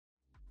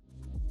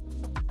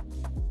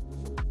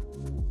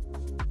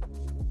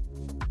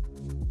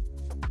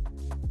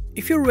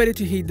If you're ready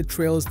to hit the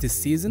trails this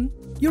season,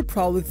 you're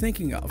probably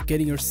thinking of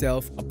getting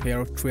yourself a pair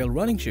of trail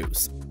running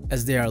shoes,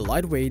 as they are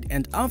lightweight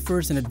and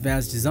offers an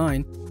advanced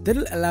design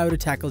that'll allow you to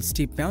tackle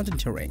steep mountain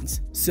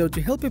terrains. So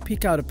to help you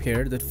pick out a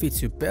pair that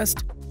fits you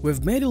best,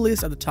 we've made a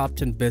list of the top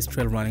 10 best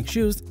trail running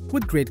shoes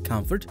with great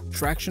comfort,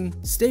 traction,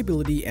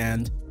 stability,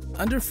 and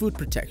underfoot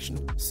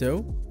protection. So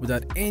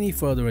without any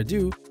further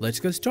ado,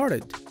 let's get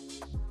started.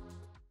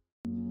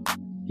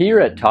 Here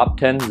at Top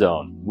 10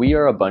 Zone, we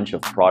are a bunch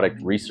of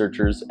product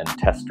researchers and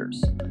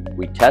testers.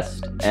 We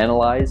test,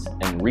 analyze,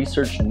 and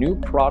research new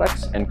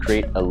products and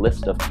create a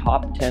list of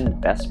top 10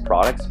 best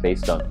products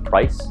based on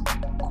price,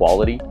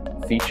 quality,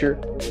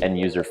 feature, and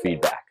user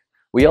feedback.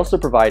 We also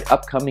provide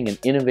upcoming and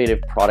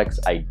innovative products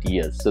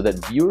ideas so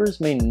that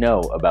viewers may know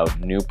about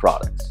new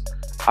products.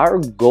 Our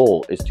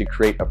goal is to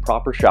create a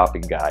proper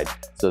shopping guide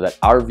so that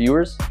our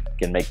viewers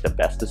can make the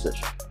best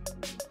decision.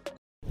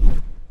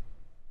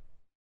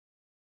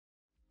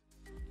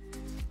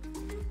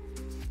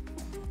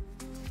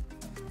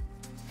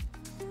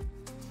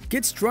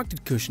 Get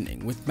structured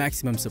cushioning with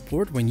maximum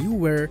support when you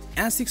wear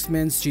Asics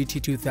Men's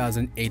GT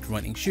 2008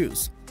 running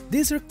shoes.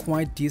 These are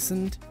quite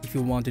decent if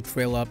you want to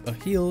trail up a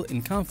hill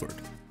in comfort.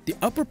 The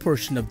upper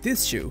portion of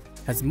this shoe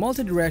has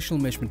multi-directional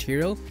mesh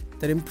material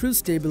that improves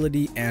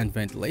stability and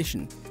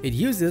ventilation. It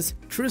uses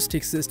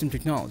True-Stick system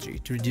technology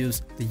to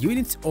reduce the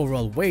unit's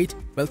overall weight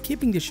while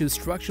keeping the shoe's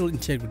structural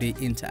integrity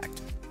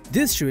intact.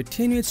 This shoe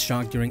attenuates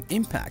shock during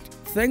impact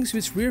thanks to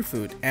its rear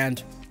foot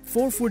and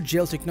forefoot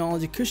gel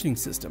technology cushioning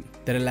system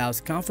that allows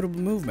comfortable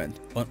movement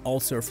on all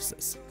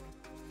surfaces.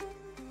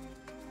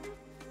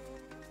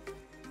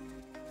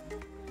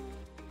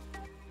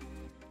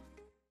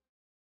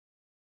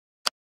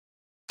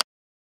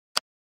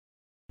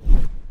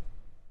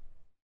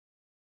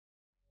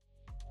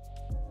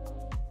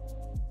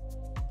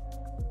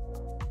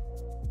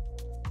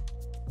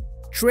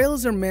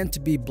 Trails are meant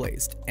to be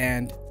blazed,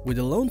 and with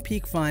the Lone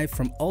Peak 5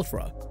 from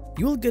Ultra,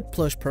 you will get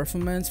plush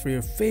performance for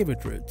your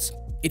favorite routes.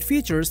 It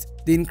features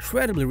the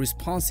incredibly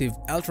responsive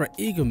Ultra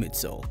Ego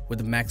midsole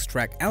with a Max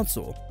Track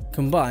outsole.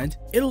 Combined,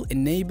 it'll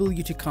enable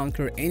you to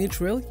conquer any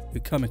trail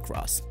you come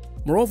across.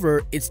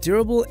 Moreover, its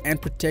durable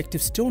and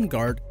protective stone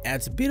guard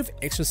adds a bit of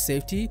extra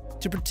safety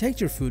to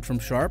protect your foot from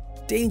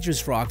sharp,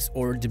 dangerous rocks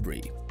or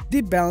debris. The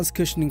balanced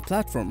cushioning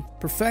platform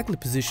perfectly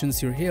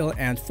positions your heel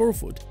and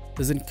forefoot,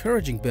 thus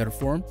encouraging better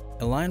form,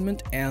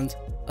 alignment, and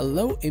a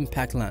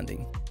low-impact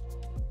landing.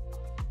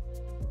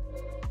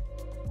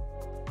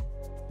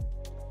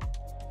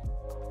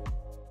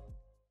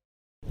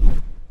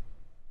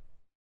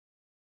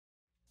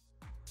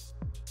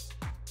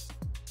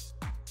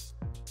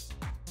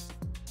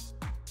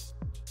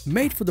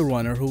 Made for the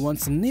runner who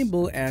wants a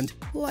nimble and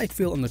light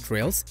feel on the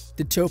trails,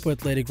 the Topo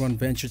Athletic Run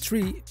Venture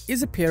 3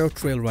 is a pair of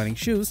trail running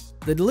shoes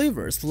that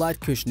delivers light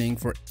cushioning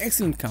for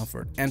excellent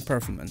comfort and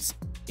performance.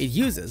 It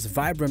uses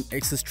Vibram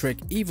XS Trek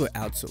Evo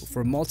outsole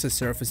for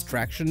multi-surface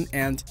traction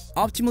and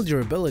optimal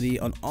durability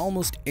on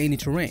almost any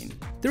terrain.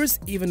 There is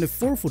even a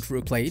forefoot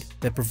roof plate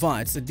that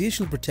provides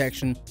additional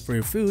protection for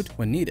your foot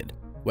when needed,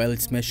 while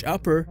its mesh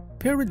upper,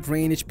 paired with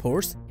drainage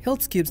pores,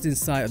 helps keep the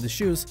inside of the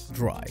shoes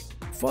dry.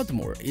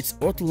 Furthermore, its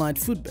ortholined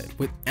footbed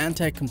with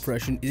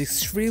anti-compression is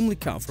extremely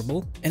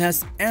comfortable and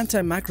has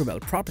antimicrobial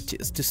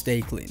properties to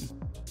stay clean.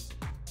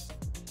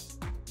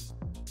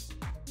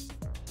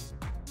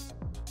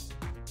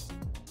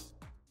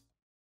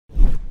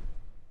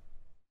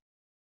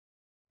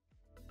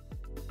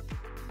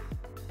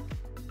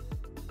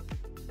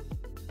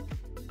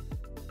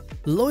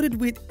 Loaded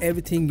with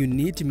everything you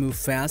need to move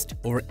fast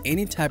over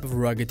any type of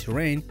rugged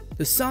terrain,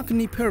 the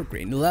Saucony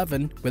Peregrine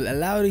 11 will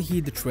allow you to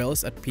hit the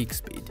trails at peak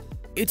speed.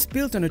 It's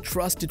built on a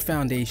trusted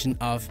foundation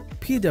of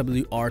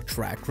PWR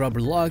track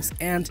rubber lugs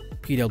and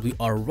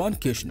PWR run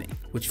cushioning,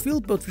 which feel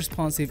both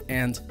responsive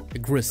and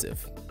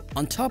aggressive.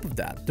 On top of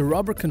that, the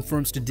rubber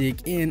confirms to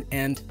dig in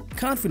and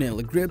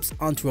confidently grips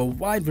onto a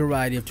wide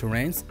variety of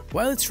terrains,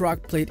 while its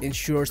rock plate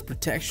ensures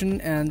protection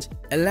and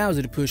allows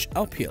you to push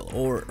uphill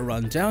or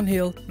run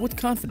downhill with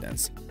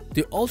confidence.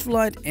 The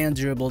ultralight and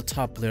durable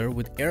top layer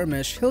with air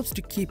mesh helps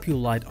to keep you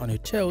light on your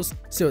toes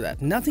so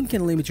that nothing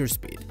can limit your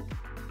speed.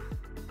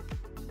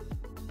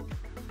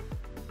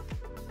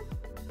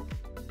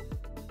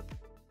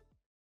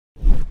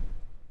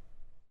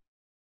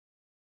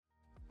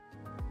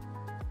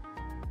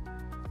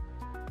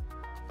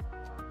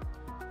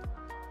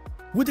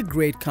 With a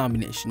great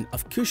combination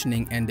of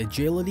cushioning and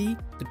agility,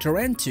 the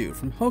Terrain 2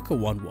 from Hoka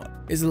One One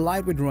is a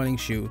lightweight running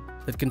shoe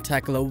that can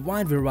tackle a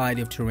wide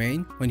variety of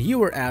terrain when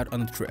you are out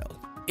on the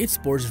trail. It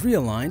sports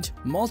realigned,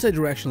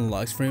 multi-directional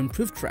lugs for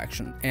improved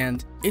traction,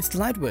 and its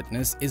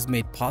lightweightness is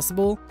made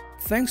possible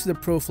thanks to the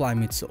ProFly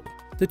midsole.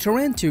 The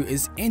Terrain 2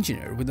 is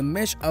engineered with a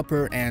mesh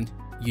upper and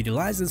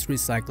utilizes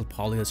recycled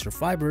polyester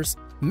fibers,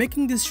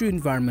 making this shoe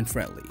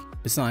environment-friendly.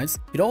 Besides,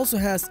 it also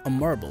has a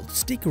marbled,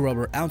 sticky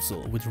rubber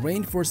outsole with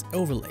reinforced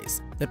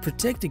overlays that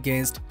protect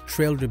against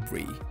trail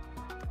debris.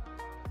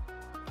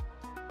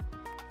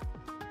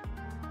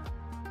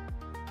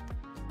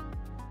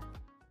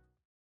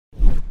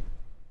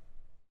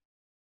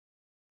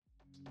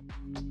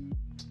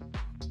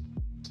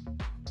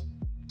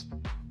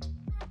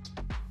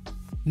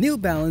 New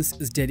Balance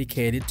is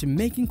dedicated to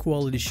making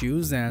quality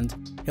shoes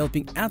and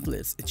helping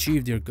athletes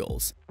achieve their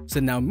goals. So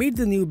now meet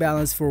the New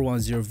Balance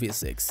 410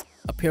 V6,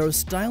 a pair of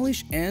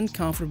stylish and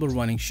comfortable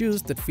running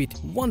shoes that fit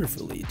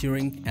wonderfully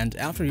during and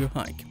after your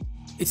hike.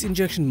 Its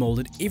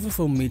injection-molded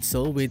EvoFoam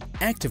midsole with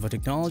Activa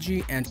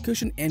technology and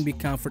Cushion NB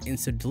Comfort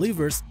insert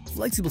delivers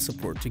flexible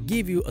support to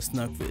give you a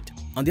snug fit.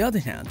 On the other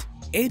hand,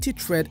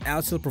 80-thread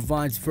outsole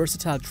provides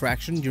versatile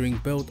traction during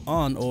both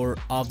on or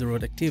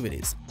off-the-road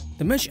activities.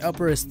 The mesh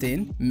upper is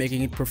thin,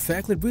 making it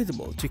perfectly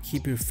breathable to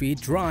keep your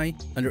feet dry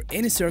under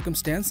any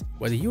circumstance,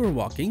 whether you are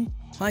walking,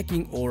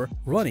 hiking, or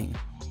running.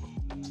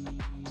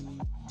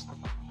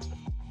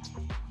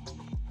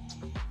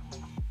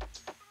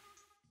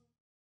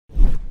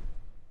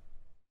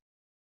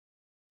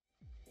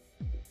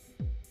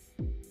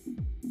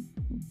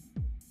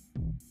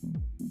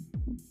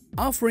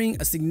 Offering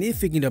a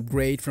significant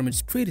upgrade from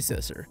its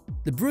predecessor,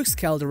 the Brooks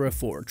Caldera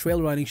 4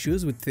 trail running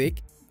shoes with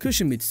thick,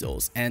 cushion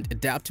midsoles and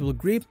adaptable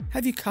grip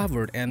have you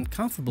covered and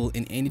comfortable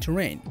in any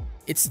terrain.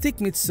 Its thick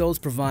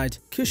midsoles provide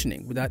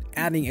cushioning without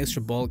adding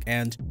extra bulk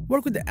and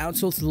work with the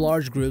outsole's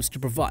large grooves to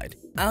provide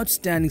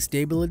outstanding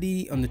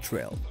stability on the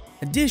trail.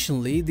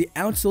 Additionally, the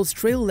outsole's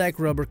trail leg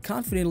rubber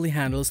confidently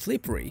handles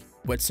slippery,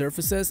 wet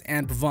surfaces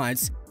and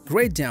provides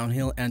great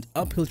downhill and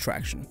uphill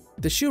traction.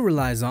 The shoe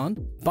relies on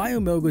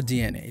Biomogo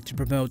DNA to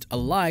promote a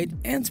light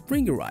and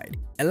springy ride,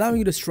 allowing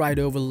you to stride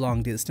over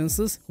long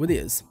distances with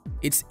ease.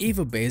 Its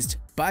EVO-based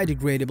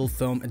biodegradable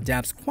foam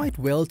adapts quite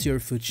well to your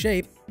foot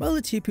shape, while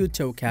the TPU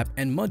toe cap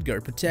and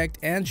mudguard protect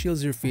and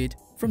shields your feet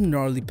from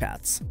gnarly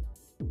paths.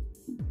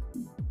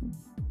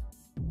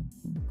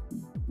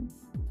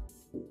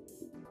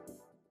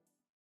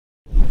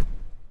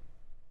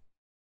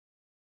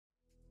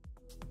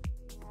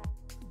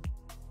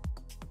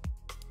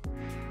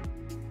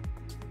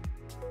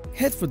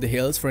 Head for the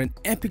hills for an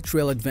epic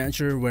trail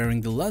adventure wearing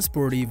the La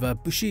Sportiva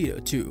Bushido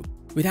 2,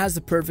 which has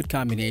the perfect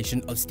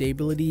combination of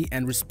stability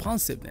and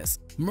responsiveness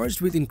merged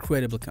with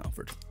incredible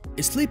comfort.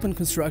 Its slip-on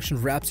construction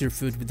wraps your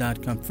foot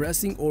without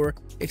compressing or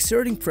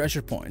exerting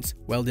pressure points,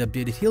 while the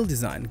updated heel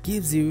design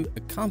gives you a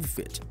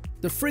comfy fit.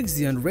 The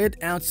Frixion red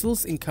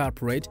outsoles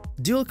incorporate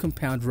dual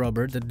compound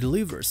rubber that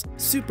delivers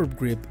superb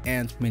grip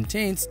and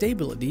maintains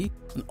stability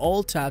on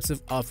all types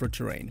of off-road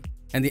terrain.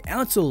 And the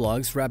outsole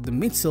lugs wrap the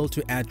midsole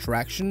to add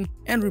traction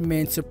and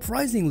remain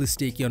surprisingly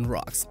sticky on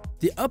rocks.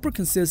 The upper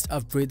consists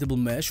of breathable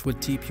mesh with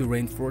TPU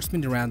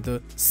reinforcement around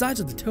the sides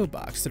of the toe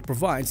box that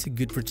provides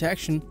good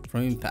protection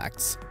from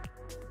impacts.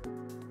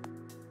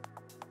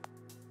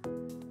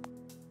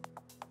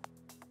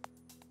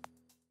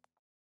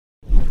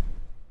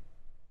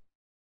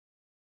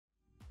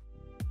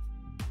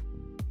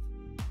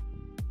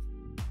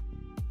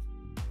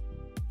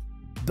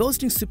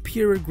 Boasting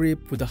superior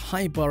grip with a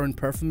high bar on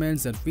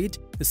performance and fit,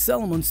 the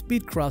Salomon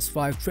Speedcross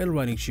 5 trail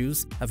running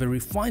shoes have a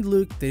refined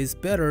look that is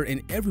better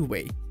in every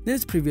way than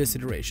its previous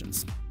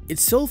iterations.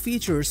 Its sole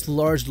features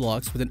large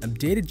locks with an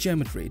updated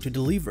geometry to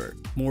deliver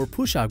more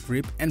push-out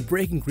grip and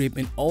braking grip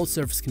in all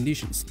surface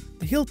conditions.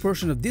 The heel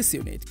portion of this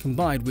unit,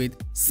 combined with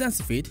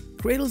SensiFit,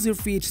 cradles your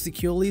feet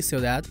securely so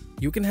that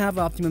you can have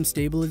optimum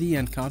stability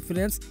and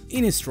confidence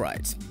in its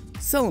strides.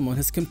 Salomon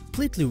has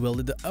completely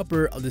welded the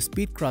upper of the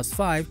Speedcross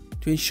 5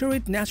 to ensure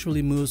it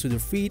naturally moves with your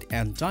feet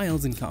and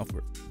dials in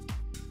comfort.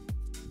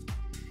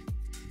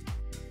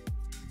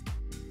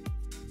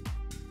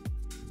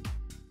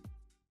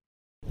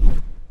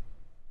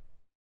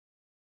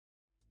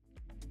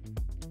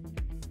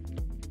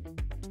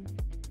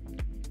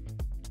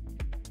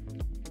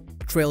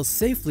 Trails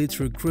safely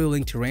through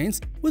grueling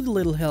terrains with a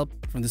little help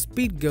from the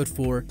Speedgoat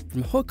 4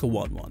 from Hoka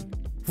 11,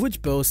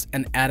 which boasts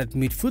an added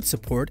mid-foot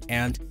support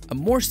and a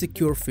more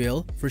secure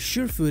feel for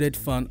sure-footed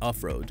fun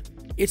off-road.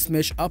 Its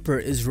mesh upper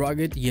is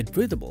rugged yet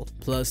breathable,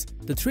 plus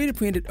the 3D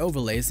printed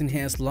overlays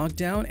enhance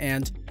lockdown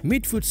and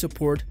mid-foot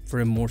support for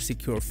a more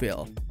secure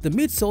feel. The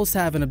midsoles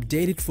have an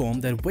updated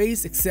foam that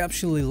weighs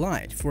exceptionally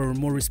light for a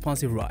more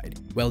responsive ride,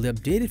 while the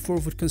updated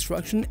forefoot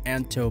construction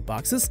and toe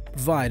boxes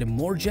provide a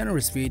more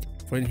generous fit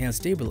for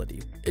enhanced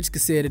stability. Its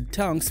cassetted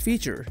tongues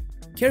feature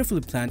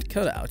carefully planned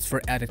cutouts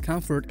for added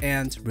comfort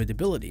and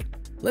breathability.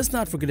 Let's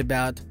not forget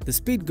about the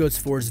Speedgoat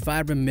 4's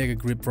Vibram Mega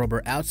Grip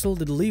rubber outsole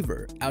that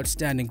deliver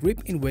outstanding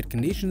grip in wet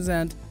conditions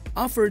and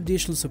offer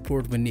additional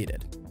support when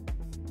needed.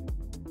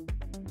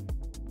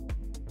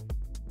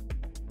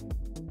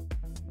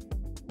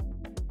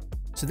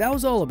 So that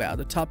was all about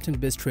the top 10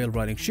 best trail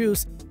running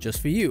shoes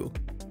just for you.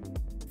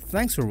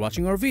 Thanks for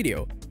watching our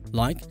video.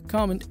 Like,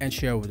 comment and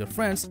share with your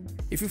friends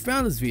if you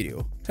found this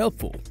video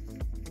helpful.